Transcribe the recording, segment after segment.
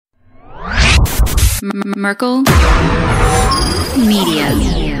Merkel Media.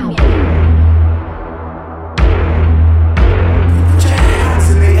 You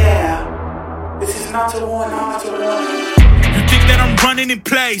think that I'm running in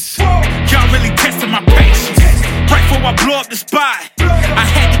place? Y'all really testing my patience. Right before I blow up the spot, I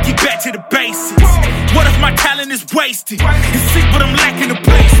had to get back to the basics. What if my talent is wasted? And see what I'm lacking the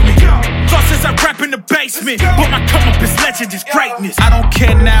placement. Thought since I rap in the basement, but my come up is legend, is greatness. I don't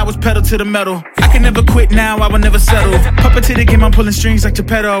care now, it's pedal to the metal. I can never quit now, I will never settle. Puppet to the game, I'm pulling strings like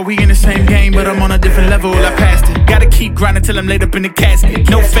Geppetto. We in the same game, but I'm on a different level. I passed it. Gotta keep grinding till I'm laid up in the casket.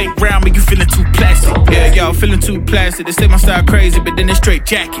 No fake round, but you feeling too plastic. Yeah, y'all feeling too plastic. They say my style crazy, but then it's straight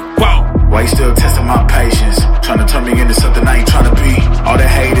jacket. Wow. Why you still testing my patience? Trying to turn me into something I ain't trying to be. All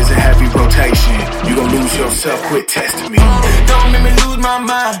that hate is a heavy rotation. You gon' lose yourself, quit testing me. Don't make me lose my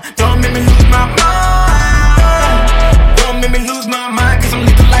mind. Don't make me lose my mind. Don't make me lose my mind, cause I'm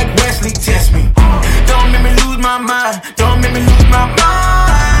looking like Wesley, test me. Don't make me lose my mind. Don't make me lose my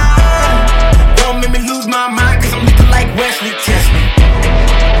mind. Don't make me lose my mind, cause I'm looking like Wesley, test me.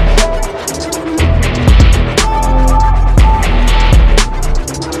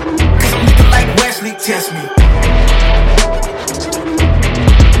 Test me.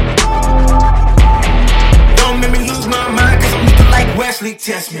 Don't make me lose my mind, cause I'm looking like Wesley.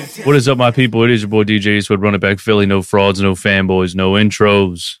 Test me. What is up, my people? It is your boy DJ Eastwood, running back Philly. No frauds, no fanboys, no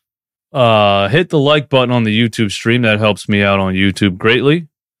intros. Hit the like button on the YouTube stream. That helps me out on YouTube greatly.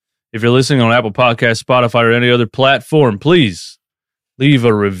 If you're listening on Apple Podcasts, Spotify, or any other platform, please leave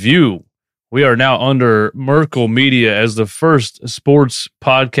a review. We are now under Merkel Media as the first sports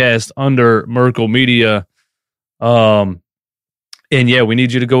podcast under Merkel Media. And yeah, we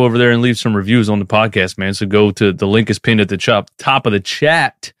need you to go over there and leave some reviews on the podcast, man. So go to the link is pinned at the top of the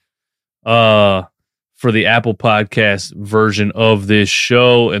chat for the Apple Podcast version of this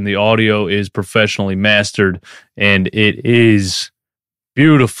show. And the audio is professionally mastered and it is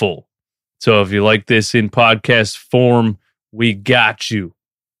beautiful. So if you like this in podcast form, we got you.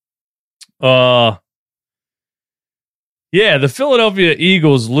 Yeah, the Philadelphia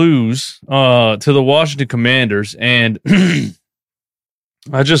Eagles lose to the Washington Commanders, and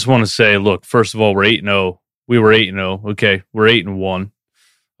I just want to say, look, first of all, we're 8-0. We were 8-0. Okay, we're 8-1.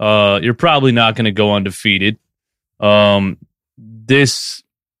 You're probably not going to go undefeated. This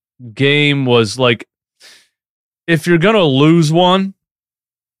game was like, if you're going to lose one,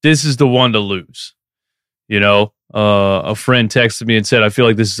 this is the one to lose. You know, a friend texted me and said, I feel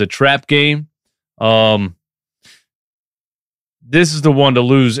like this is a trap game. This is the one to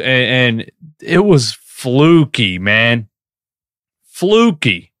lose, and it was fluky, man.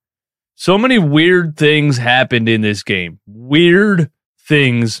 Fluky. So many weird things happened in this game. Weird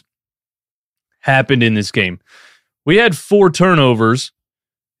things happened in this game. We had 4 turnovers,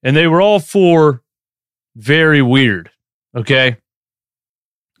 and they were all 4 very weird, okay?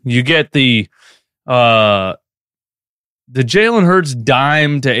 You get the Jalen Hurts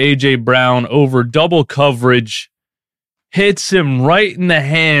dime to A.J. Brown over double coverage, hits him right in the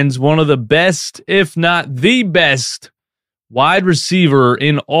hands, one of the best, if not the best, wide receiver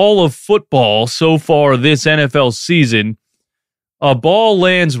in all of football so far this NFL season. A ball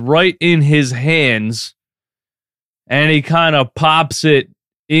lands right in his hands, and he kind of pops it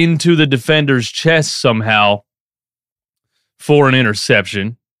into the defender's chest somehow for an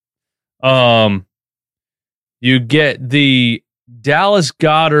interception. You get the Dallas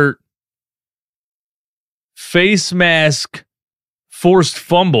Goedert face mask forced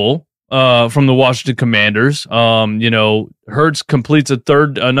fumble from the Washington Commanders. Hurts completes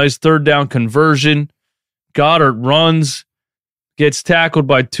a nice third down conversion. Goddard runs, gets tackled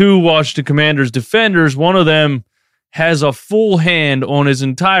by 2 Washington Commanders defenders. One of them has a full hand on his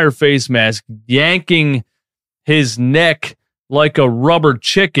entire face mask, yanking his neck like a rubber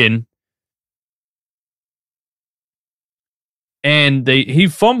chicken. And he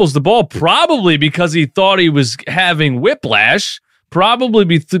fumbles the ball probably because he thought he was having whiplash, probably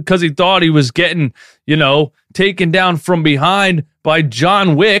because he thought he was getting, taken down from behind by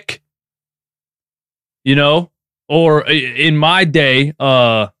John Wick, or in my day,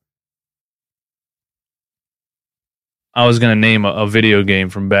 I was going to name a video game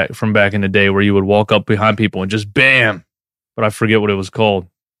from back in the day where you would walk up behind people and just bam, but I forget what it was called.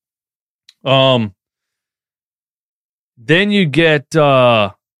 Then you get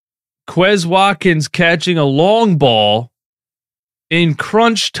Quez Watkins catching a long ball in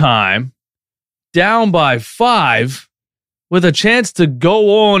crunch time, down by 5, with a chance to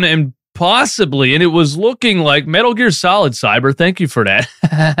go on and possibly, and it was looking like Metal Gear Solid, Cyber. Thank you for that.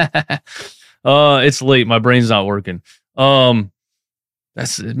 It's late. My brain's not working.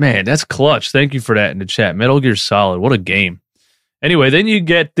 That's clutch. Thank you for that in the chat. Metal Gear Solid. What a game. Anyway, then you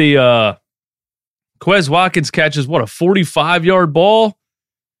get the Quez Watkins catches, a 45-yard ball,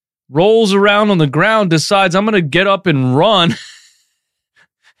 rolls around on the ground, decides I'm going to get up and run,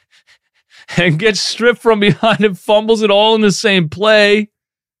 and gets stripped from behind and fumbles it all in the same play.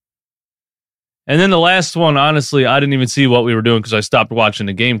 And then the last one, honestly, I didn't even see what we were doing because I stopped watching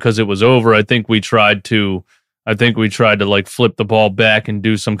the game because it was over. I think we tried to like flip the ball back and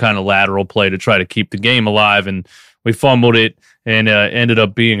do some kind of lateral play to try to keep the game alive, and we fumbled it and ended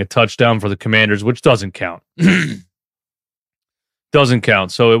up being a touchdown for the Commanders, which doesn't count. Doesn't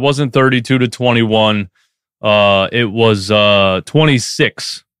count. So it wasn't 32-21. It was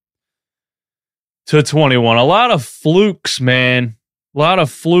 26-21. A lot of flukes, man. A lot of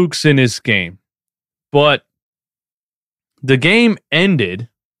flukes in this game. But the game ended,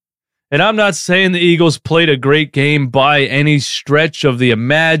 and I'm not saying the Eagles played a great game by any stretch of the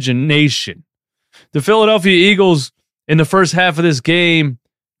imagination. The Philadelphia Eagles in the first half of this game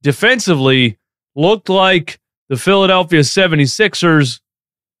defensively looked like the Philadelphia 76ers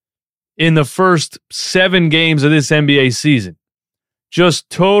in the first 7 games of this NBA season. Just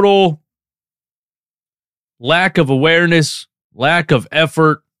total lack of awareness, lack of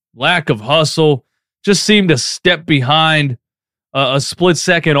effort, lack of hustle. Just seemed to step behind a split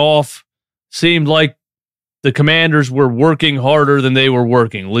second off. Seemed like the Commanders were working harder than they were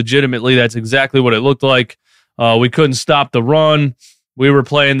working. Legitimately, that's exactly what it looked like. We couldn't stop the run. We were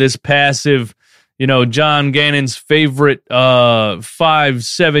playing this passive, John Gannon's favorite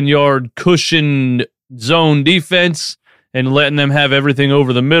 5-7 yard cushion zone defense and letting them have everything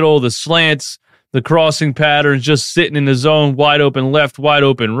over the middle, the slants, the crossing patterns, just sitting in the zone, wide open left, wide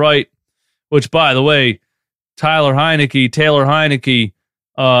open right. Which, by the way, Taylor Heineke,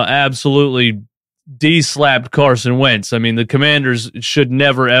 absolutely de-slapped Carson Wentz. I mean, the Commanders should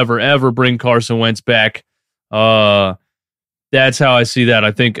never, ever, ever bring Carson Wentz back. That's how I see that.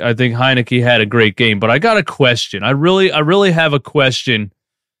 I think Heineke had a great game, but I got a question. I really have a question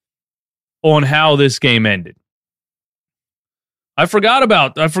on how this game ended. I forgot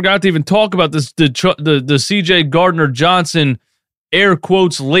to even talk about this. The CJ Gardner-Johnson air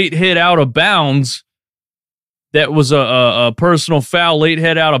quotes late hit out of bounds. That was a personal foul, late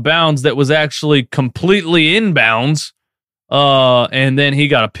hit out of bounds that was actually completely inbounds. And then he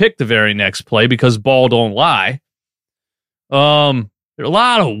got a pick the very next play because ball don't lie. There are a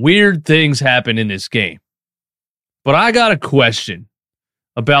lot of weird things happen in this game. But I got a question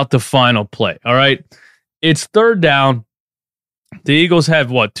about the final play. All right. It's third down. The Eagles have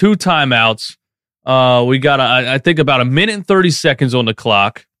 2 timeouts. We got, I think, about 1 minute and 30 seconds on the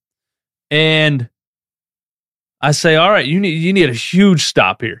clock. And I say, all right, you need a huge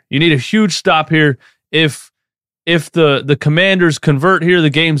stop here. You need a huge stop here. If the Commanders convert here, the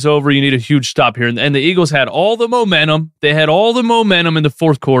game's over. You need a huge stop here. And the Eagles had all the momentum. They had all the momentum in the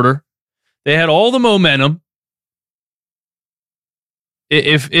fourth quarter. They had all the momentum.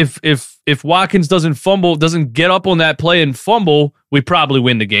 If Watkins doesn't get up on that play and fumble, we probably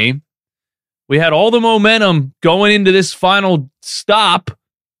win the game. We had all the momentum going into this final stop.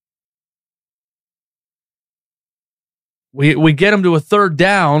 We get him to a third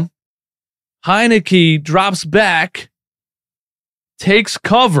down. Heineke drops back, takes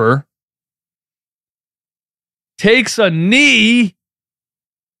cover, takes a knee,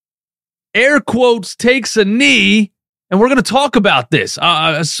 air quotes, takes a knee, and we're going to talk about this.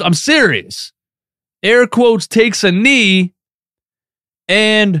 I'm serious. Air quotes, takes a knee,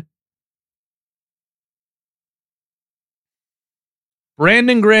 and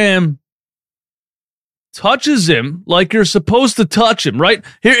Brandon Graham touches him like you're supposed to touch him, right?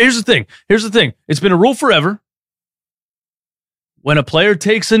 Here's the thing. It's been a rule forever. When a player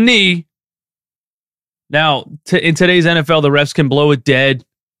takes a knee, now in today's NFL, the refs can blow it dead.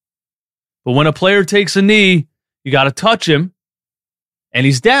 But when a player takes a knee, you got to touch him, and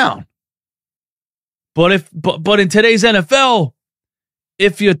he's down. But in today's NFL,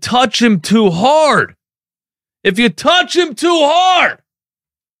 if you touch him too hard,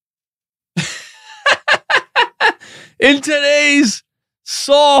 in today's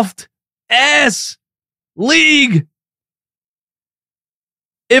soft ass league,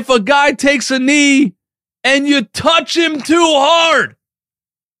 if a guy takes a knee and you touch him too hard,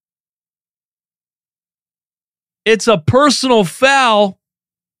 it's a personal foul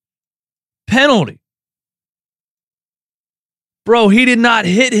penalty. Bro, he did not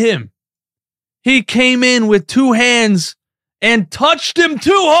hit him. He came in with 2 hands and touched him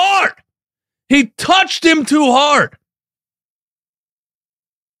too hard. He touched him too hard.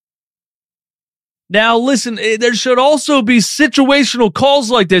 Now, listen, there should also be situational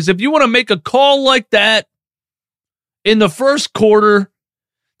calls like this. If you want to make a call like that in the first quarter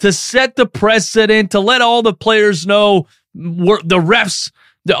to set the precedent, to let all the players know the refs,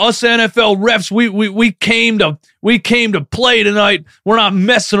 us NFL refs, we came to play tonight. We're not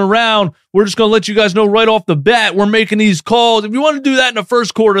messing around. We're just going to let you guys know right off the bat we're making these calls. If you want to do that in the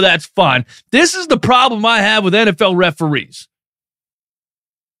first quarter, that's fine. This is the problem I have with NFL referees.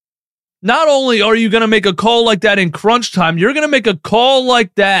 Not only are you going to make a call like that in crunch time, you're going to make a call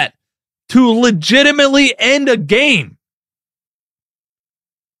like that to legitimately end a game.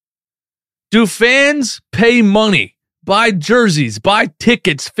 Do fans pay money, buy jerseys, buy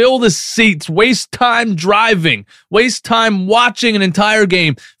tickets, fill the seats, waste time driving, waste time watching an entire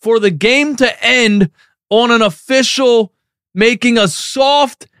game for the game to end on an official making a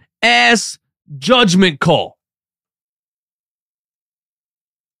soft-ass judgment call?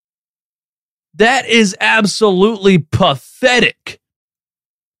 That is absolutely pathetic.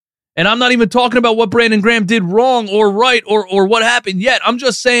 And I'm not even talking about what Brandon Graham did wrong or right or what happened yet. I'm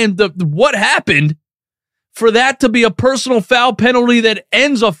just saying what happened for that to be a personal foul penalty that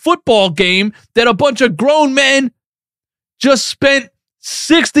ends a football game that a bunch of grown men just spent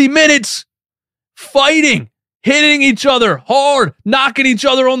 60 minutes fighting, hitting each other hard, knocking each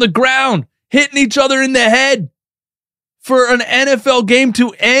other on the ground, hitting each other in the head for an NFL game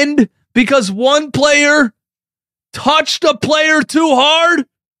to end because one player touched a player too hard?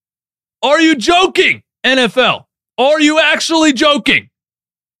 Are you joking, NFL? Are you actually joking?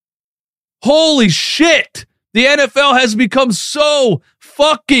 Holy shit. The NFL has become so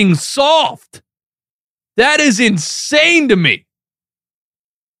fucking soft. That is insane to me.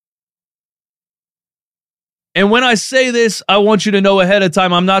 And when I say this, I want you to know ahead of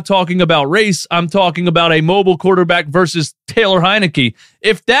time, I'm not talking about race. I'm talking about a mobile quarterback versus Taylor Heineke.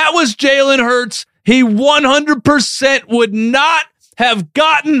 If that was Jalen Hurts, he 100% would not have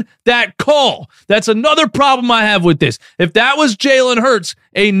gotten that call. That's another problem I have with this. If that was Jalen Hurts,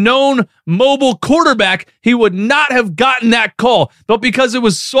 a known mobile quarterback, he would not have gotten that call. But because it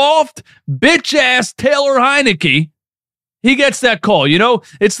was soft, bitch-ass Taylor Heineke, he gets that call. You know,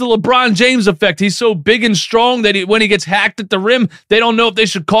 it's the LeBron James effect. He's so big and strong that when he gets hacked at the rim, they don't know if they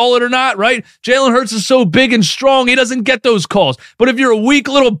should call it or not, right? Jalen Hurts is so big and strong, he doesn't get those calls. But if you're a weak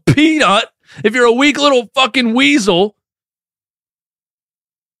little peanut, if you're a weak little fucking weasel,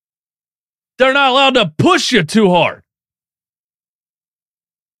 they're not allowed to push you too hard.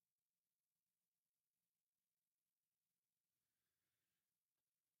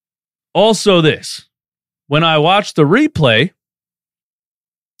 Also this. When I watched the replay,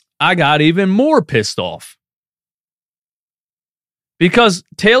 I got even more pissed off. Because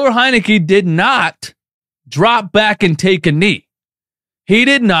Taylor Heineke did not drop back and take a knee. He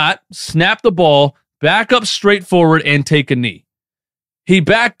did not snap the ball, back up straight forward, and take a knee. He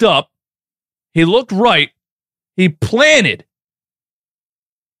backed up. He looked right. He planted.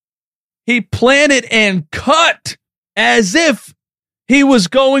 He planted and cut as if he was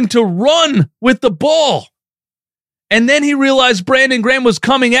going to run with the ball. And then he realized Brandon Graham was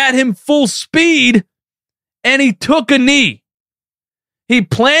coming at him full speed, and he took a knee. He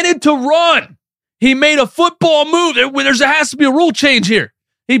planted to run. He made a football move. There has to be a rule change here.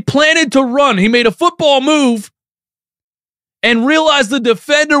 He planted to run. He made a football move and realized the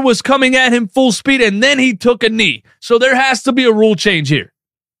defender was coming at him full speed, and then he took a knee. So there has to be a rule change here.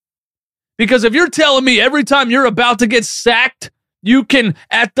 Because if you're telling me every time you're about to get sacked, you can,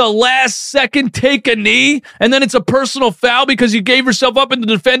 at the last second, take a knee, and then it's a personal foul because you gave yourself up and the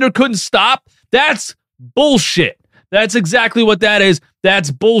defender couldn't stop, that's bullshit. That's exactly what that is.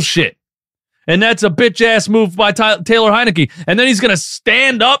 That's bullshit. And that's a bitch-ass move by Taylor Heineke. And then he's going to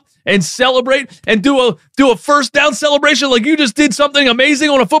stand up and celebrate and do a first down celebration like you just did something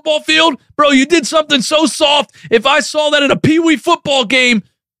amazing on a football field? Bro, you did something so soft. If I saw that at a Pee-wee football game,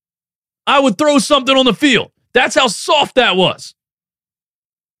 I would throw something on the field. That's how soft that was.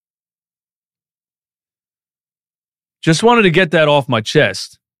 Just wanted to get that off my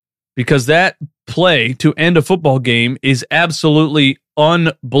chest because that play to end a football game is absolutely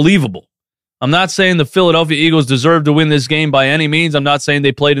unbelievable. I'm not saying the Philadelphia Eagles deserve to win this game by any means. I'm not saying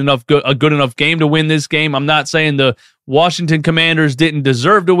they played a good enough game to win this game. I'm not saying the Washington Commanders didn't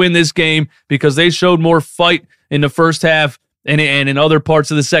deserve to win this game because they showed more fight in the first half and in other parts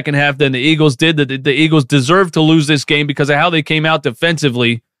of the second half than the Eagles did. The Eagles deserved to lose this game because of how they came out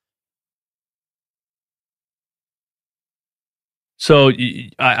defensively. So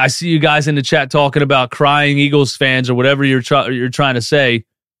I see you guys in the chat talking about crying Eagles fans or whatever you're trying to say.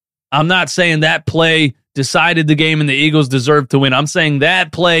 I'm not saying that play decided the game and the Eagles deserved to win. I'm saying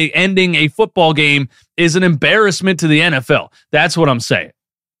that play ending a football game is an embarrassment to the NFL. That's what I'm saying.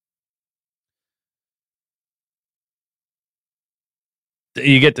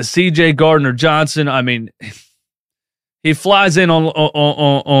 You get the C.J. Gardner-Johnson. I mean, he flies in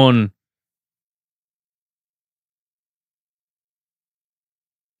on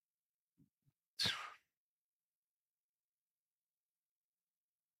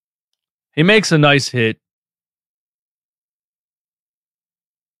he makes a nice hit.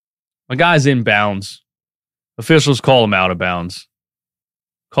 My guy's in bounds. Officials call him out of bounds.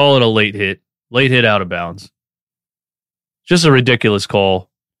 Call it a late hit. Late hit out of bounds. Just a ridiculous call.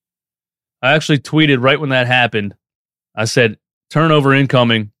 I actually tweeted right when that happened. I said, turnover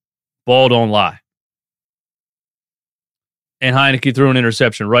incoming, ball don't lie. And Heineke threw an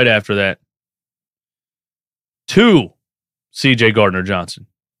interception right after that. To C.J. Gardner-Johnson,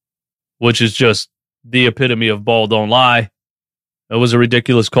 which is just the epitome of ball don't lie. It was a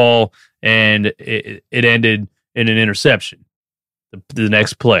ridiculous call, and it ended in an interception. The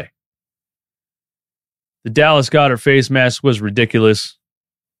next play. The Dallas Goedert face mask was ridiculous.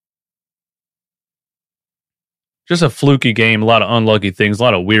 Just a fluky game, a lot of unlucky things, a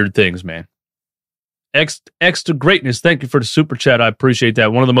lot of weird things, man. Extra greatness, thank you for the super chat. I appreciate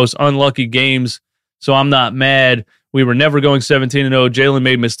that. One of the most unlucky games, so I'm not mad. We were never going 17-0. Jalen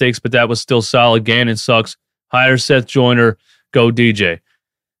made mistakes, but that was still solid. Gannon sucks. Hire Seth Joyner. Go DJ.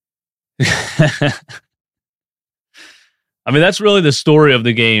 I mean, that's really the story of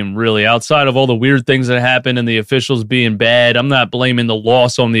the game, really. Outside of all the weird things that happened and the officials being bad, I'm not blaming the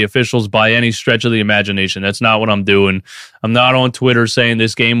loss on the officials by any stretch of the imagination. That's not what I'm doing. I'm not on Twitter saying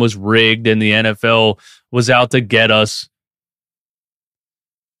this game was rigged and the NFL was out to get us.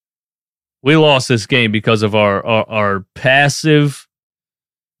 We lost this game because of our passive,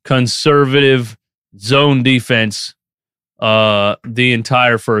 conservative zone defense the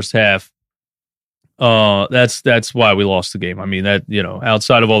entire first half. That's why we lost the game. I mean, that, you know,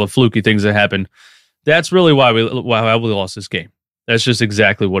 outside of all the fluky things that happened, that's really why we lost this game. That's just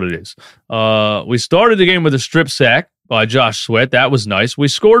exactly what it is. We started the game with a strip sack by Josh Sweat. That was nice. We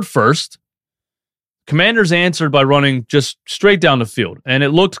scored first. Commanders answered by running just straight down the field, and it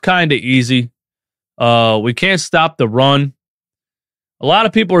looked kind of easy. We can't stop the run. A lot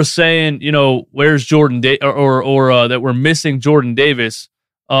of people are saying, you know, where's Jordan or that we're missing Jordan Davis.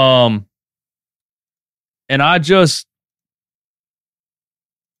 And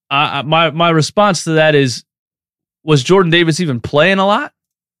my response to that is, was Jordan Davis even playing a lot?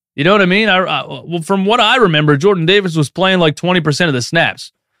 You know what I mean? Well, from what I remember, Jordan Davis was playing like 20% of the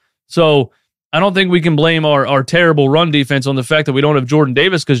snaps. So I don't think we can blame our terrible run defense on the fact that we don't have Jordan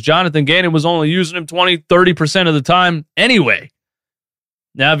Davis, because Jonathan Gannon was only using him 20-30% of the time anyway.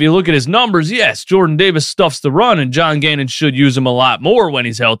 Now, if you look at his numbers, yes, Jordan Davis stuffs the run, and John Gannon should use him a lot more when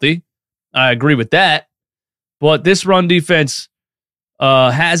he's healthy. I agree with that. But this run defense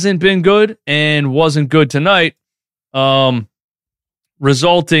hasn't been good and wasn't good tonight,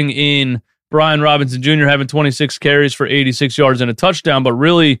 resulting in Brian Robinson Jr. having 26 carries for 86 yards and a touchdown. But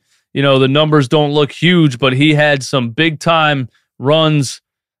really, you know, the numbers don't look huge, but he had some big-time runs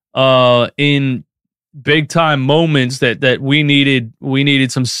in big-time moments that we needed. We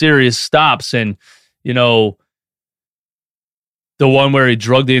needed some serious stops. And, you know, the one where he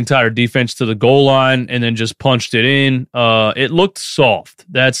drugged the entire defense to the goal line and then just punched it in. It looked soft.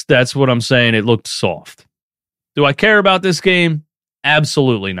 That's what I'm saying. It looked soft. Do I care about this game?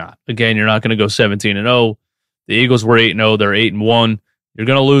 Absolutely not. Again, you're not going to go 17-0. The Eagles were 8-0. They're 8-1. You're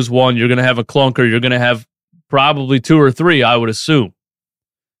going to lose one. You're going to have a clunker. You're going to have probably 2 or 3, I would assume.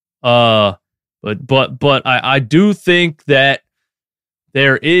 But I do think that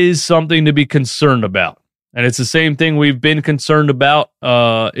there is something to be concerned about. And it's the same thing we've been concerned about.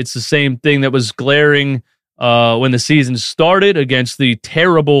 It's the same thing that was glaring when the season started against the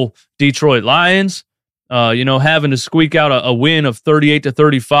terrible Detroit Lions. Having to squeak out a win of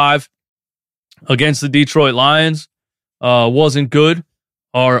 38-35 against the Detroit Lions wasn't good.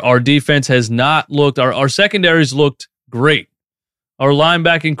 Our defense has not looked. Our secondaries looked great. Our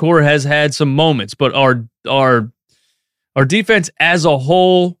linebacking core has had some moments, but our defense as a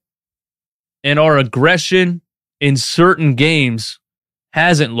whole and our aggression in certain games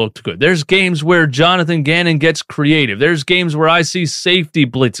hasn't looked good. There's games where Jonathan Gannon gets creative. There's games where I see safety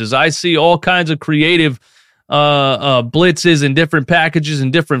blitzes. I see all kinds of creative blitzes and different packages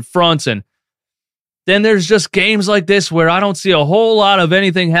and different fronts. And then there's just games like this where I don't see a whole lot of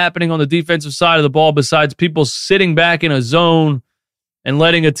anything happening on the defensive side of the ball besides people sitting back in a zone and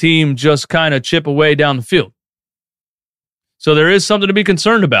letting a team just kind of chip away down the field. So there is something to be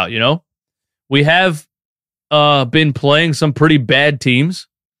concerned about, you know. We have been playing some pretty bad teams.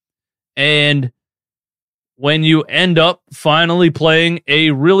 And when you end up finally playing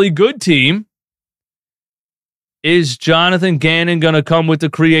a really good team, is Jonathan Gannon going to come with the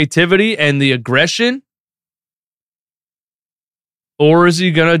creativity and the aggression? Or is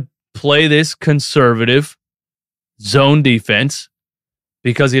he going to play this conservative zone defense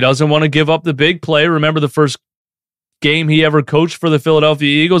because he doesn't want to give up the big play? Remember, the first game he ever coached for the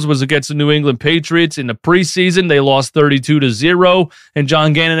Philadelphia Eagles was against the New England Patriots in the preseason. They lost 32-0, and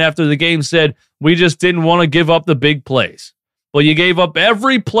John Gannon after the game said, "We just didn't want to give up the big plays." Well, you gave up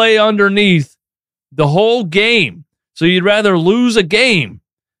every play underneath the whole game. So you'd rather lose a game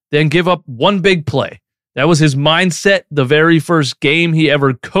than give up one big play. That was his mindset the very first game he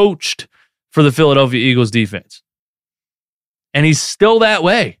ever coached for the Philadelphia Eagles defense. And he's still that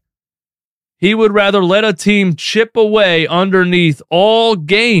way. He would rather let a team chip away underneath all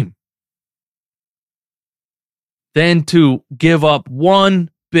game than to give up one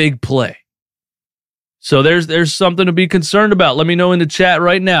big play. So there's something to be concerned about. Let me know in the chat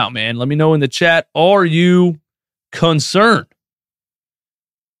right now, man. Let me know in the chat, are you concerned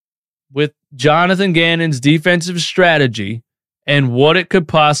with Jonathan Gannon's defensive strategy and what it could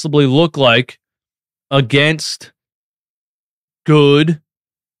possibly look like against good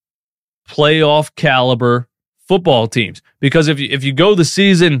playoff caliber football teams? Because if you go the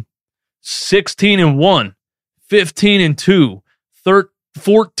season 16-1, 15-2,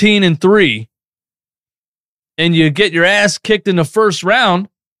 14-3, and you get your ass kicked in the first round,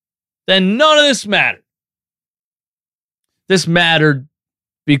 then none of this mattered. This mattered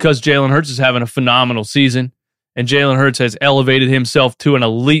because Jalen Hurts is having a phenomenal season, and Jalen Hurts has elevated himself to an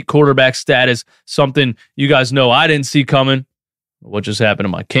elite quarterback status, something you guys know I didn't see coming. What just happened to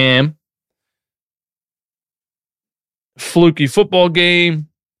my cam? Fluky football game,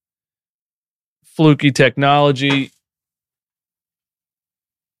 fluky technology.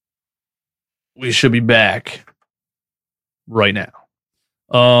 We should be back right now.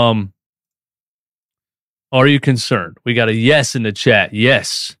 Are you concerned? We got a yes in the chat.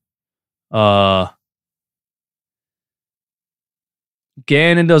 Yes. Gannon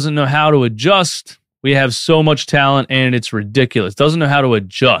doesn't know how to adjust. We have so much talent, and it's ridiculous. Doesn't know how to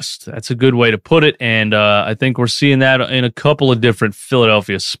adjust. That's a good way to put it, and I think we're seeing that in a couple of different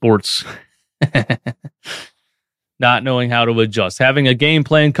Philadelphia sports. Not knowing how to adjust. Having a game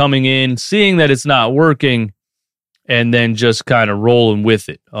plan coming in, seeing that it's not working, and then just kind of rolling with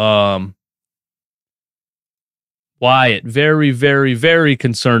it. Wyatt, very, very, very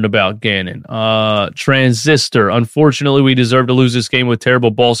concerned about Gannon. Transistor, unfortunately, we deserve to lose this game with terrible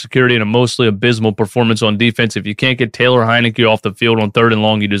ball security and a mostly abysmal performance on defense. If you can't get Taylor Heineke off the field on 3rd and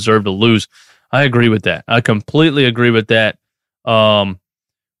long, you deserve to lose. I agree with that. I completely agree with that.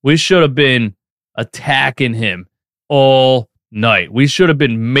 We should have been attacking him all night. We should have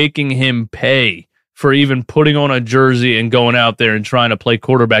been making him pay for even putting on a jersey and going out there and trying to play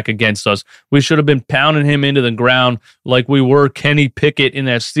quarterback against us. We should have been pounding him into the ground like we were Kenny Pickett in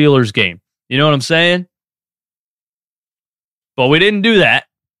that Steelers game. You know what I'm saying? But we didn't do that.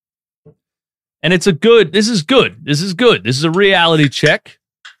 And this is good. This is good. This is a reality check.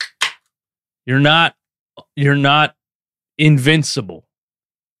 You're not invincible.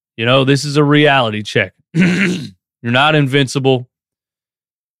 You know, this is a reality check. You're not invincible.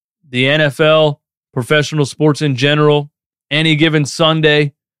 The NFL, professional sports in general, any given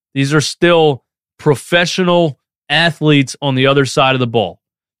Sunday, these are still professional athletes on the other side of the ball.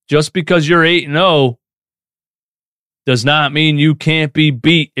 Just because you're 8-0 does not mean you can't be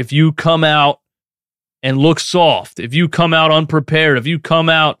beat if you come out and look soft, if you come out unprepared, if you come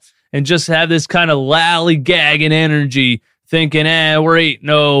out and just have this kind of lollygagging energy, thinking, we're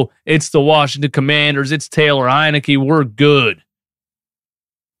 8-0, it's the Washington Commanders, it's Taylor Heineke, we're good.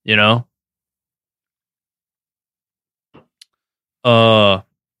 You know? Let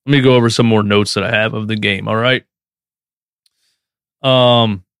me go over some more notes that I have of the game, all right?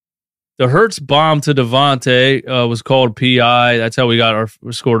 The Hurts bomb to Devontae was called PI. That's how we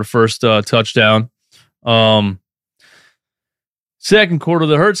scored our first touchdown. Second quarter,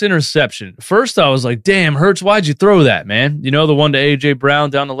 the Hurts interception. First, I was like, damn, Hurts, why'd you throw that, man? You know, the one to A.J. Brown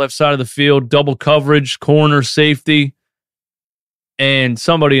down the left side of the field, double coverage, corner, safety. And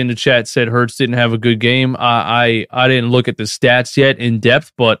somebody in the chat said Hurts didn't have a good game. I didn't look at the stats yet in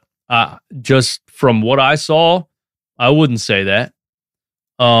depth, but just from what I saw, I wouldn't say that.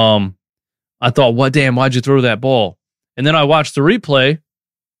 I thought, why'd you throw that ball? And then I watched the replay,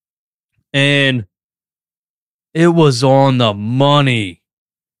 and it was on the money.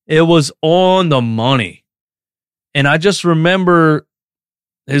 It was on the money. And I just remember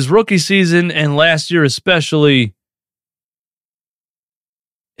his rookie season and last year especially,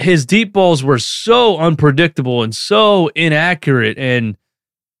 his deep balls were so unpredictable and so inaccurate. And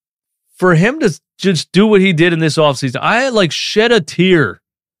for him to just do what he did in this offseason, I like shed a tear.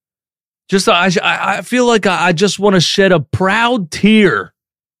 I feel like I just want to shed a proud tear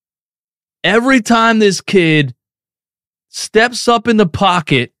every time this kid steps up in the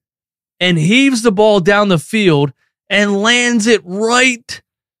pocket and heaves the ball down the field and lands it right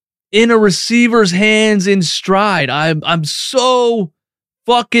in a receiver's hands in stride. I'm so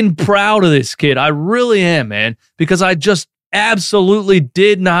fucking proud of this kid. I really am, man, because I just absolutely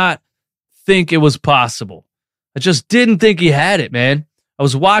did not think it was possible. I just didn't think he had it, man. I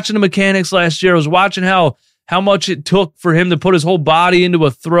was watching the mechanics last year. I was watching how much it took for him to put his whole body into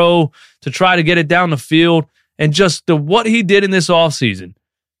a throw to try to get it down the field, and just what he did in this offseason.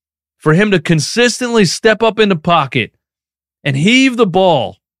 For him to consistently step up in the pocket and heave the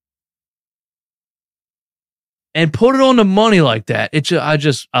ball and put it on the money like that.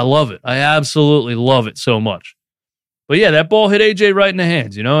 I love it. I absolutely love it so much. But yeah, that ball hit AJ right in the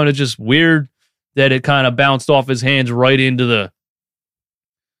hands, and it's just weird that it kind of bounced off his hands right into the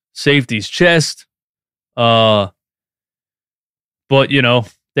safety's chest. But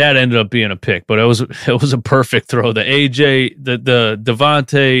that ended up being a pick, but it was a perfect throw. The AJ, the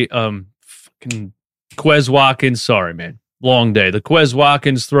Devontae, fucking Quez Watkins, sorry, man. Long day. The Quez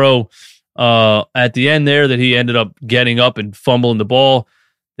Watkins throw at the end there that he ended up getting up and fumbling the ball.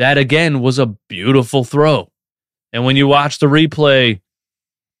 That, again, was a beautiful throw. And when you watch the replay,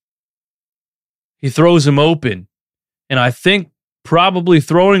 he throws him open. And I think probably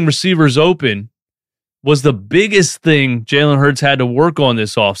throwing receivers open was the biggest thing Jalen Hurts had to work on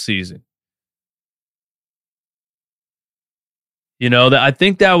this offseason. I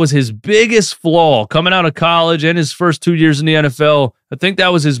think that was his biggest flaw coming out of college and his first 2 years in the NFL. I think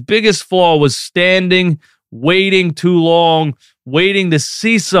that was his biggest flaw, was standing, waiting too long, waiting to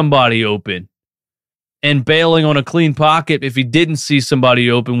see somebody open and bailing on a clean pocket if he didn't see somebody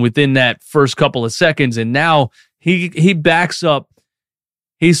open within that first couple of seconds. And now he backs up.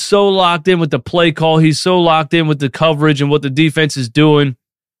 He's so locked in with the play call. He's so locked in with the coverage and what the defense is doing.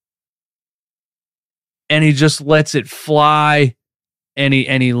 And he just lets it fly. And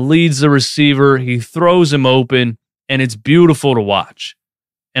he leads the receiver. He throws him open. And it's beautiful to watch.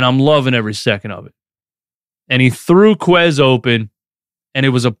 And I'm loving every second of it. And he threw Quez open. And it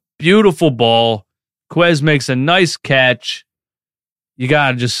was a beautiful ball. Quez makes a nice catch. You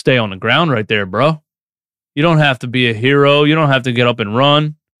got to just stay on the ground right there, bro. You don't have to be a hero. You don't have to get up and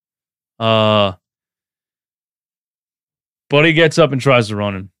run. But he gets up and tries to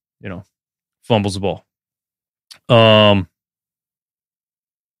run and, fumbles the ball.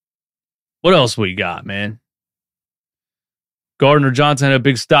 What else we got, man? Gardner Johnson had a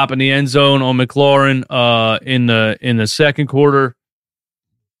big stop in the end zone on McLaurin in the second quarter.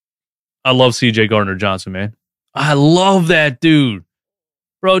 I love CJ Gardner Johnson, man. I love that dude.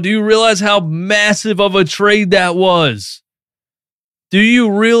 Bro, do you realize how massive of a trade that was? Do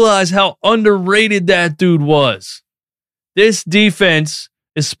you realize how underrated that dude was? This defense,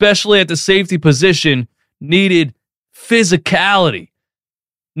 especially at the safety position, needed physicality.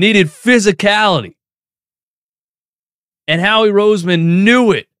 And Howie Roseman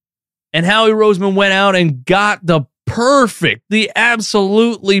knew it. And Howie Roseman went out and got the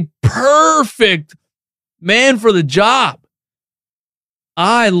absolutely perfect man for the job.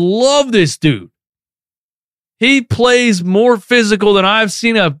 I love this dude. He plays more physical than I've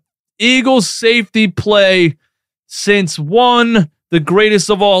seen a Eagles safety play since the greatest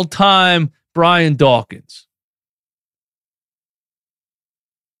of all time, Brian Dawkins.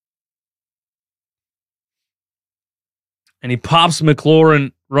 And he pops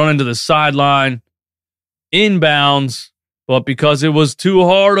McLaurin running to the sideline, inbounds, but because it was too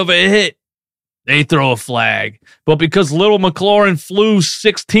hard of a hit, they throw a flag. But because little McLaurin flew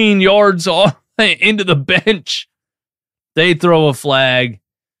 16 yards into the bench, they throw a flag,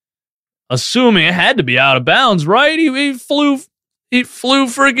 assuming it had to be out of bounds, right? He flew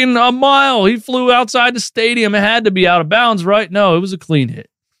freaking a mile. He flew outside the stadium. It had to be out of bounds, right? No, it was a clean hit.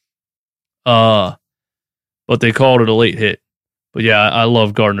 But they called it a late hit. But yeah, I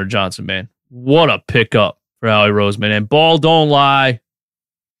love Gardner Johnson, man. What a pickup for Howie Roseman. And ball don't lie.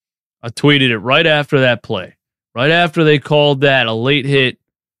 I tweeted it right after that play. Right after they called that a late hit,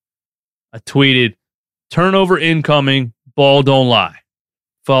 I tweeted, turnover incoming, ball don't lie.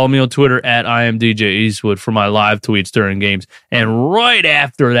 Follow me on Twitter at IamDJ Eastwood for my live tweets during games. And right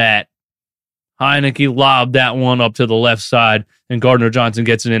after that, Heineke lobbed that one up to the left side, and Gardner Johnson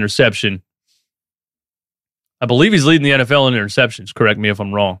gets an interception. I believe he's leading the NFL in interceptions. Correct me if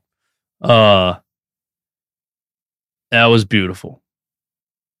I'm wrong. That was beautiful.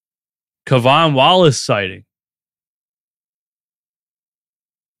 K'Von Wallace sighting.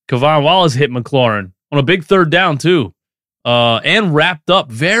 K'Von Wallace hit McLaurin on a big third down, too. And wrapped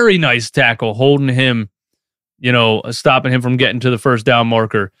up. Very nice tackle, holding him, stopping him from getting to the first down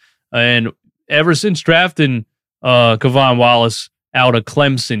marker. And ever since drafting K'Von Wallace out of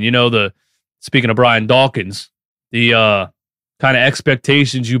Clemson, speaking of Brian Dawkins, the kind of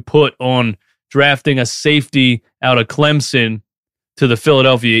expectations you put on drafting a safety out of Clemson to the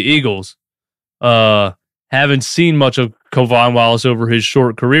Philadelphia Eagles. Haven't seen much of K'Von Wallace over his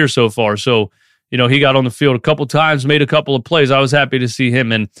short career so far. So, he got on the field a couple times, made a couple of plays. I was happy to see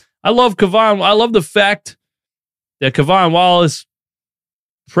him. And I love K'Von. I love the fact that K'Von Wallace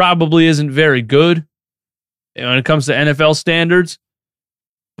probably isn't very good when it comes to NFL standards,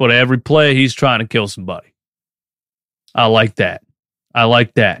 but every play he's trying to kill somebody. I like that.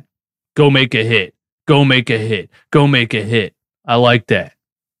 Go make a hit. Go make a hit. Go make a hit. I like that.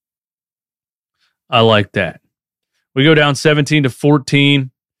 We go down 17-14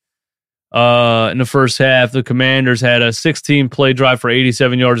 in the first half. The Commanders had a 16-play drive for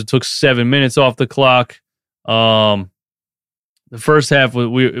 87 yards. It took 7 minutes off the clock. The first half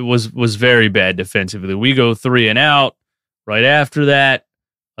was very bad defensively. We go 3 and out. Right after that,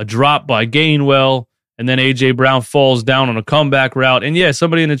 a drop by Gainwell, and then A.J. Brown falls down on a comeback route. And yeah,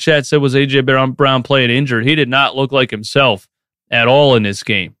 somebody in the chat said, was A.J. Brown playing injured? He did not look like himself at all in this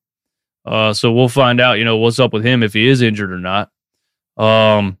game. So we'll find out, what's up with him if he is injured or not.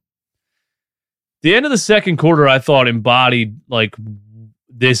 The end of the second quarter, I thought, embodied like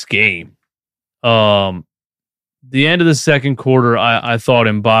this game. The end of the second quarter, I thought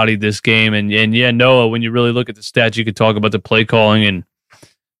embodied this game. And yeah, Noah, when you really look at the stats, you could talk about the play calling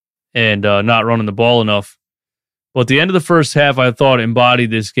and not running the ball enough. But the end of the first half, I thought embodied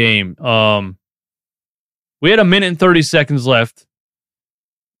this game. We had 1 minute and 30 seconds left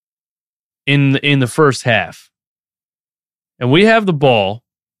in the first half. And we have the ball.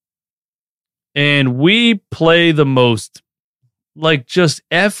 And we play the most, just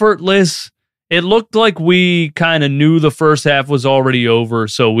effortless. It looked like we kind of knew the first half was already over,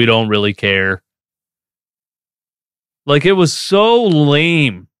 so we don't really care. It was so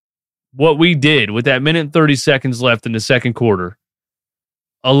lame what we did with that 1 minute and 30 seconds left in the second quarter.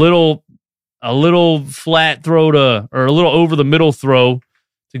 A little flat throw or a little over the middle throw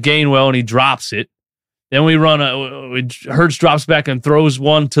to Gainwell, and he drops it. Then we run Hurts drops back and throws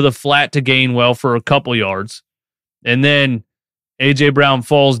one to the flat to Gainwell for a couple yards. And then A.J. Brown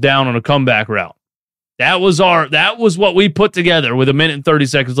falls down on a comeback route. That was what we put together with 1 minute and 30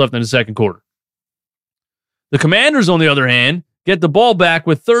 seconds left in the second quarter. The Commanders, on the other hand, get the ball back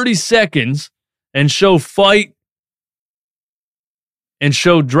with 30 seconds and show fight and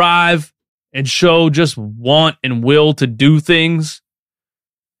show drive and show just want and will to do things.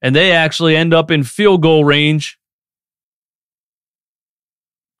 And they actually end up in field goal range.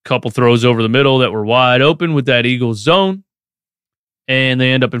 Couple throws over the middle that were wide open with that Eagles zone. And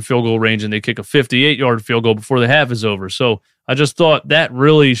they end up in field goal range, and they kick a 58-yard field goal before the half is over. So I just thought that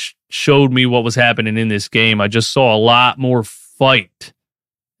really showed me what was happening in this game. I just saw a lot more fight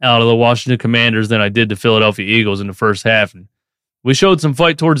out of the Washington Commanders than I did the Philadelphia Eagles in the first half. And we showed some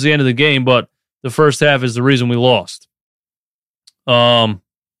fight towards the end of the game, but the first half is the reason we lost. So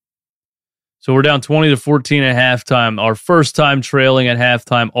we're down 20-14 at halftime, our first time trailing at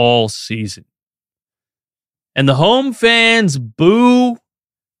halftime all season. And the home fans boo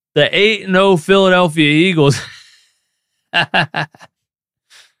the 8-0 Philadelphia Eagles. I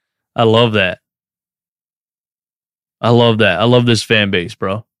love that. I love this fan base,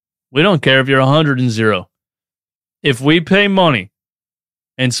 bro. We don't care if you're 100-0. If we pay money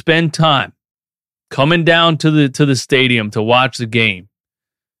and spend time coming down to the stadium to watch the game,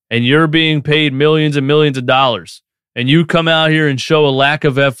 and you're being paid millions and millions of dollars, and you come out here and show a lack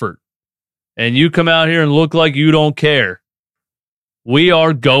of effort, and you come out here and look like you don't care, we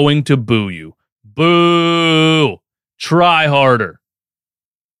are going to boo you. Boo! Try harder.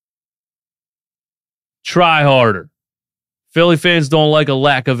 Try harder. Philly fans don't like a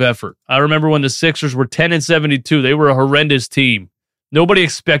lack of effort. I remember when the Sixers were 10-72. They were a horrendous team. Nobody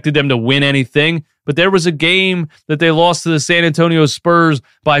expected them to win anything, but there was a game that they lost to the San Antonio Spurs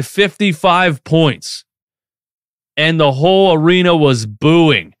by 55 points. And the whole arena was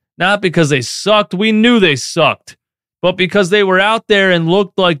booing. Not because they sucked. We knew they sucked. But because they were out there and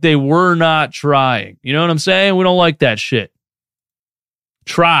looked like they were not trying. You know what I'm saying? We don't like that shit.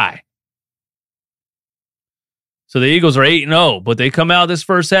 Try. So the Eagles are 8-0, but they come out this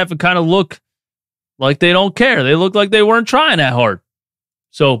first half and kind of look like they don't care. They look like they weren't trying that hard.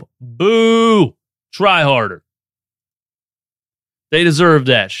 So, boo, try harder. They deserve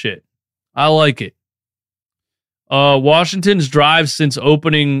that shit. I like it. Washington's drive since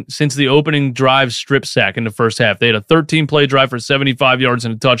the opening drive strip sack in the first half. They had a 13-play drive for 75 yards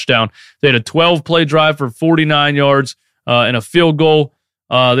and a touchdown. They had a 12-play drive for 49 yards and a field goal.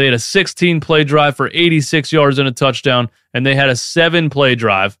 They had a 16-play drive for 86 yards and a touchdown, and they had a 7-play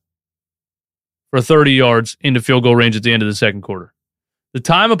drive for 30 yards into field goal range at the end of the second quarter. The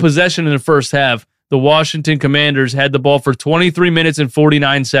time of possession in the first half, the Washington Commanders had the ball for 23 minutes and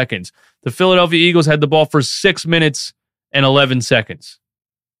 49 seconds. The Philadelphia Eagles had the ball for 6 minutes and 11 seconds.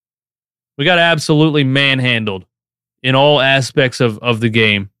 We got absolutely manhandled in all aspects of the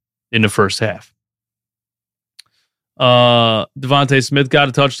game in the first half. Devontae Smith got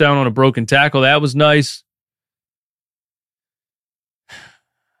a touchdown on a broken tackle. That was nice.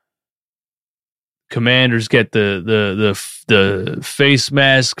 Commanders get the face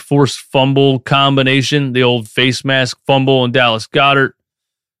mask forced fumble combination, the old face mask fumble and Dallas Goedert.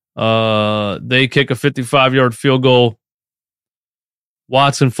 They kick a 55-yard field goal.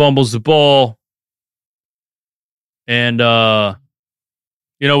 Watson fumbles the ball. And,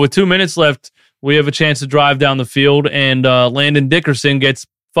 with 2 minutes left, we have a chance to drive down the field, and Landon Dickerson gets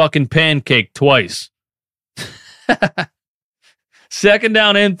fucking pancaked twice. Second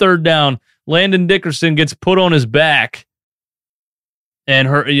down and third down, Landon Dickerson gets put on his back and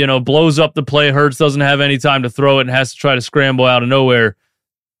blows up the play. Hurts doesn't have any time to throw it and has to try to scramble out of nowhere.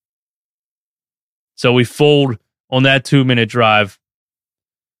 So we fold on that 2-minute drive.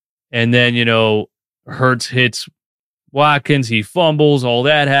 And then, Hurts hits Watkins. He fumbles. All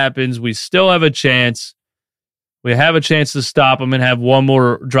that happens. We still have a chance. We have a chance to stop him and have one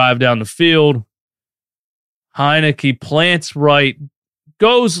more drive down the field. Heineke plants right,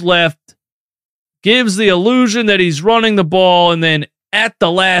 goes left, gives the illusion that he's running the ball, and then at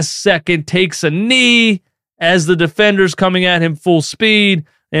the last second takes a knee as the defender's coming at him full speed,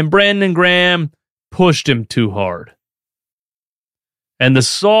 and Brandon Graham pushed him too hard. And the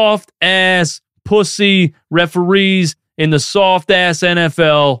soft-ass pussy referees in the soft-ass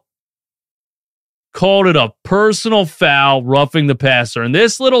NFL called it a personal foul, roughing the passer. And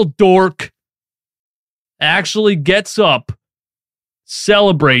this little dork actually gets up,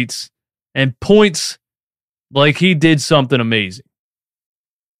 celebrates, and points like he did something amazing.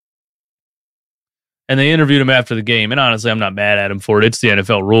 And they interviewed him after the game. And honestly, I'm not mad at him for it. It's the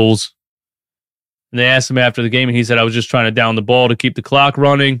NFL rules. And they asked him after the game, and he said, I was just trying to down the ball to keep the clock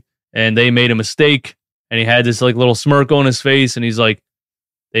running, and they made a mistake. And he had this little smirk on his face, and he's like,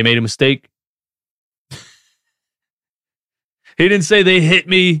 they made a mistake. He didn't say they hit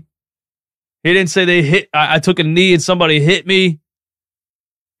me. He didn't say I took a knee and somebody hit me.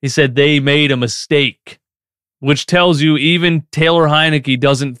 He said they made a mistake, which tells you even Taylor Heineke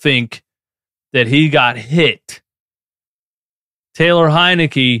doesn't think that he got hit. Taylor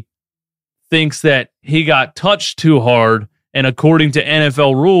Heineke thinks that he got touched too hard, and according to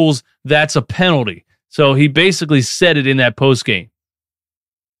NFL rules, that's a penalty. So he basically said it in that postgame.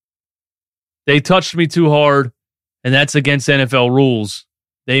 They touched me too hard, and that's against NFL rules.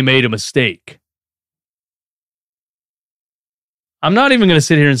 They made a mistake. I'm not even going to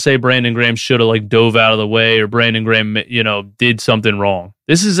sit here and say Brandon Graham should have dove out of the way or Brandon Graham, did something wrong.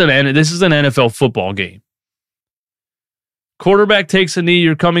 This is an NFL football game. Quarterback takes a knee.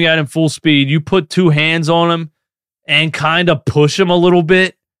 You're coming at him full speed. You put two hands on him and kind of push him a little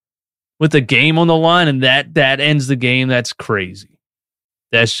bit with the game on the line, and that ends the game. That's crazy.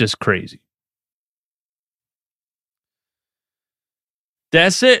 That's just crazy.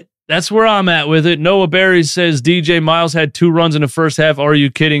 That's it. That's where I'm at with it. Noah Berry says DJ Miles had 2 runs in the first half. Are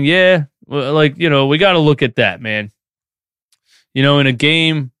you kidding? Yeah. We got to look at that, man. In a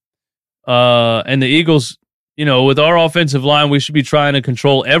game, and the Eagles, with our offensive line, we should be trying to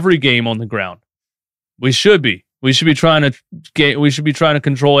control every game on the ground. We should be. We should be trying to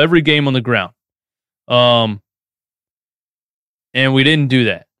control every game on the ground. And we didn't do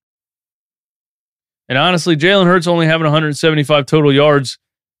that. And honestly, Jalen Hurts only having 175 total yards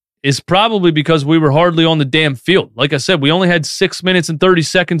is probably because we were hardly on the damn field. Like I said, we only had 6 minutes and 30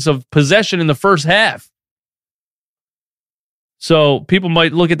 seconds of possession in the first half. So people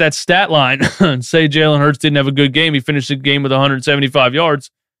might look at that stat line and say Jalen Hurts didn't have a good game. He finished the game with 175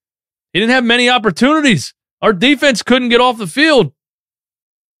 yards. He didn't have many opportunities. Our defense couldn't get off the field.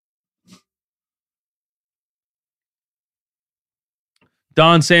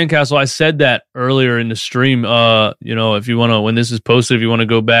 Don Sandcastle, I said that earlier in the stream. If you want to, when this is posted, if you want to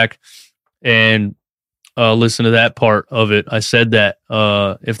go back and listen to that part of it, I said that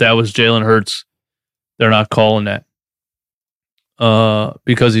if that was Jalen Hurts They're not calling that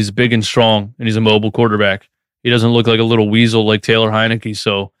because he's big and strong and he's a mobile quarterback. He doesn't look like a little weasel like Taylor Heineke,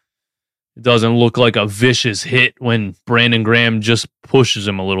 so it doesn't look like a vicious hit when Brandon Graham just pushes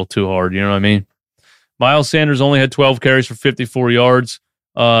him a little too hard. You know what I mean? Miles Sanders only had 12 carries for 54 yards.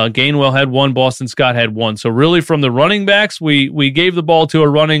 Gainwell had 1. Boston Scott had 1. So really from the running backs, we gave the ball to a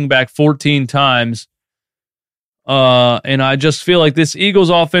running back 14 times. And I just feel like this Eagles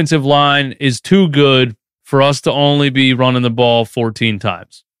offensive line is too good for us to only be running the ball 14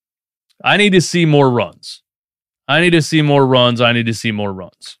 times. I need to see more runs. I need to see more runs. I need to see more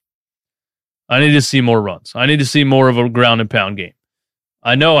runs. I need to see more runs. I need to see more of a ground and pound game.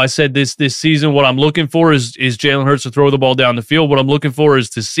 I know I said this season, what I'm looking for is Jalen Hurts to throw the ball down the field. What I'm looking for is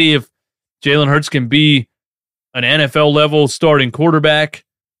to see if Jalen Hurts can be an NFL level starting quarterback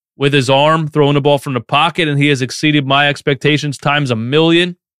with his arm, throwing the ball from the pocket, and he has exceeded my expectations times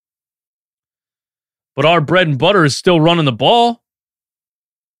 1,000,000. But our bread and butter is still running the ball.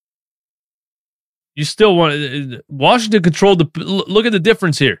 You still want Washington controlled the. Look at the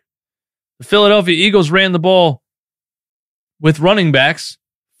difference here. The Philadelphia Eagles ran the ball with running backs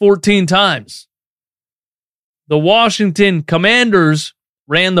 14 times. The Washington Commanders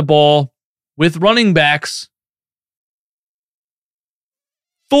ran the ball with running backs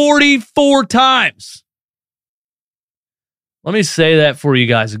 44 times. Let me say that for you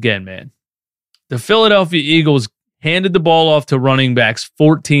guys again, man. The Philadelphia Eagles handed the ball off to running backs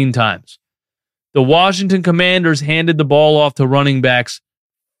 14 times. The Washington Commanders handed the ball off to running backs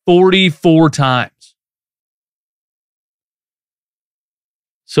 44 times.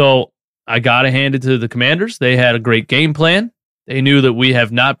 So I got to hand it to the Commanders. They had a great game plan. They knew that we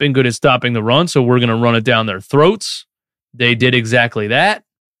have not been good at stopping the run, so we're going to run it down their throats. They did exactly that.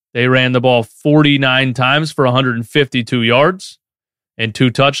 They ran the ball 49 times for 152 yards and 2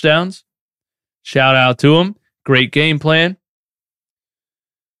 touchdowns. Shout out to them. Great game plan.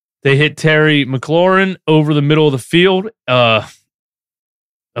 They hit Terry McLaurin over the middle of the field about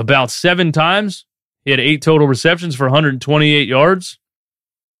 7 times. He had 8 total receptions for 128 yards.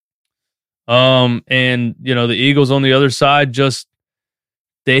 And, you know, the Eagles on the other side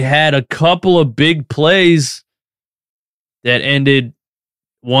they had a couple of big plays that ended,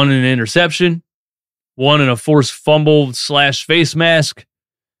 one in an interception, one in a forced fumble / face mask,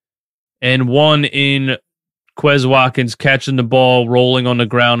 and one in Quez Watkins catching the ball, rolling on the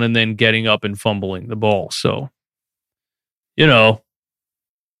ground, and then getting up and fumbling the ball. So, you know,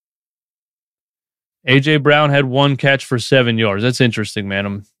 A.J. Brown had 1 catch for 7 yards. That's interesting,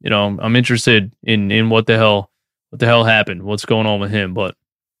 man. I'm interested in what the hell happened, what's going on with him. But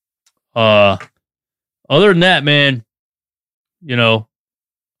other than that, man, you know,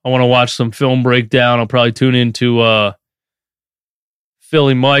 I want to watch some film breakdown. I'll probably tune into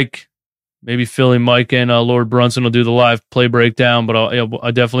Philly Mike. Maybe Philly Mike and Lord Brunson will do the live play breakdown, but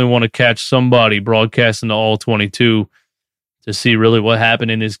I definitely want to catch somebody broadcasting the All 22 to see really what happened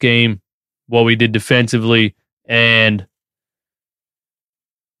in this game, what we did defensively, and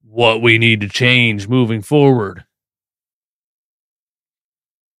what we need to change moving forward.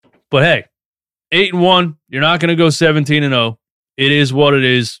 But hey, 8-1, you're not going to go 17-0. It is what it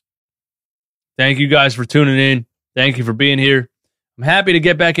is. Thank you guys for tuning in. Thank you for being here. I'm happy to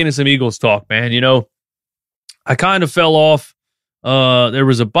get back into some Eagles talk, man. You know, I kind of fell off. There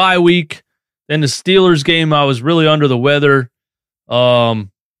was a bye week. Then the Steelers game, I was really under the weather. And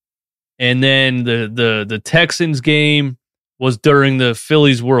then the Texans game was during the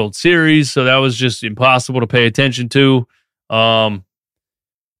Phillies World Series, so that was just impossible to pay attention to. But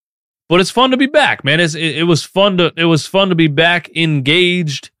it's fun to be back, man. It was fun to be back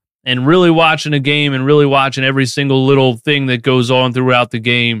engaged and really watching a game and really watching every single little thing that goes on throughout the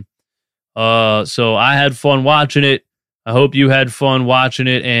game. So I had fun watching it. I hope you had fun watching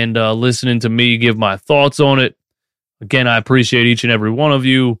it and listening to me give my thoughts on it. Again, I appreciate each and every one of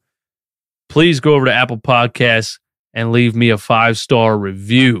you. Please go over to Apple Podcasts and leave me a 5-star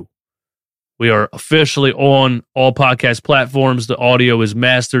review. We are officially on all podcast platforms. The audio is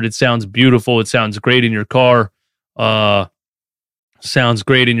mastered. It sounds beautiful. It sounds great in your car. Sounds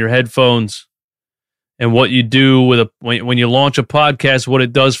great in your headphones. And what you do when you launch a podcast, what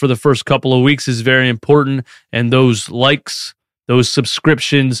it does for the first couple of weeks is very important. And those likes, those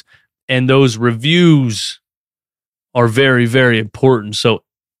subscriptions, and those reviews are very, very important. So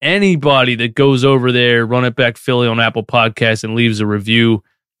anybody that goes over there, Run It Back Philly on Apple Podcasts and leaves a review,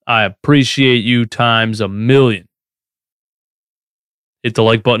 I appreciate you times 1,000,000. Hit the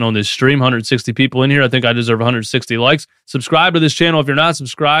like button on this stream. 160 people in here. I think I deserve 160 likes. Subscribe to this channel if you're not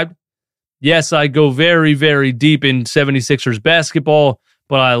subscribed. Yes, I go very, very deep in 76ers basketball,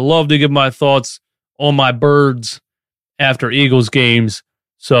 but I love to give my thoughts on my birds after Eagles games.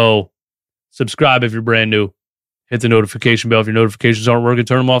 So subscribe if you're brand new. Hit the notification bell if your notifications aren't working.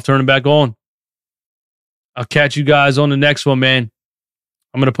 Turn them off, turn them back on. I'll catch you guys on the next one, man.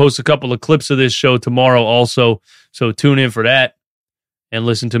 I'm going to post a couple of clips of this show tomorrow also, so tune in for that and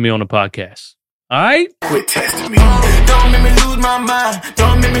listen to me on the podcast. All right? Quit testing me. Don't make me lose my mind.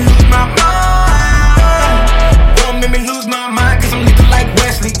 Don't make me lose my mind. Don't make me lose my mind, cause I'm looking like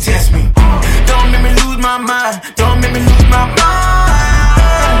Wesley. Test me. Don't make me lose my mind. Don't make me lose my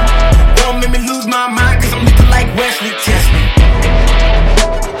mind. Don't make me lose my mind, cause I'm looking like Wesley. Test me.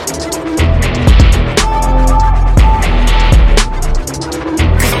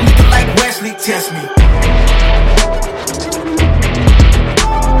 Cause I'm looking like Wesley. Test me.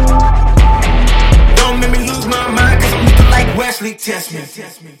 Don't make me lose my mind, cause I'm looking like Wesley. Test me.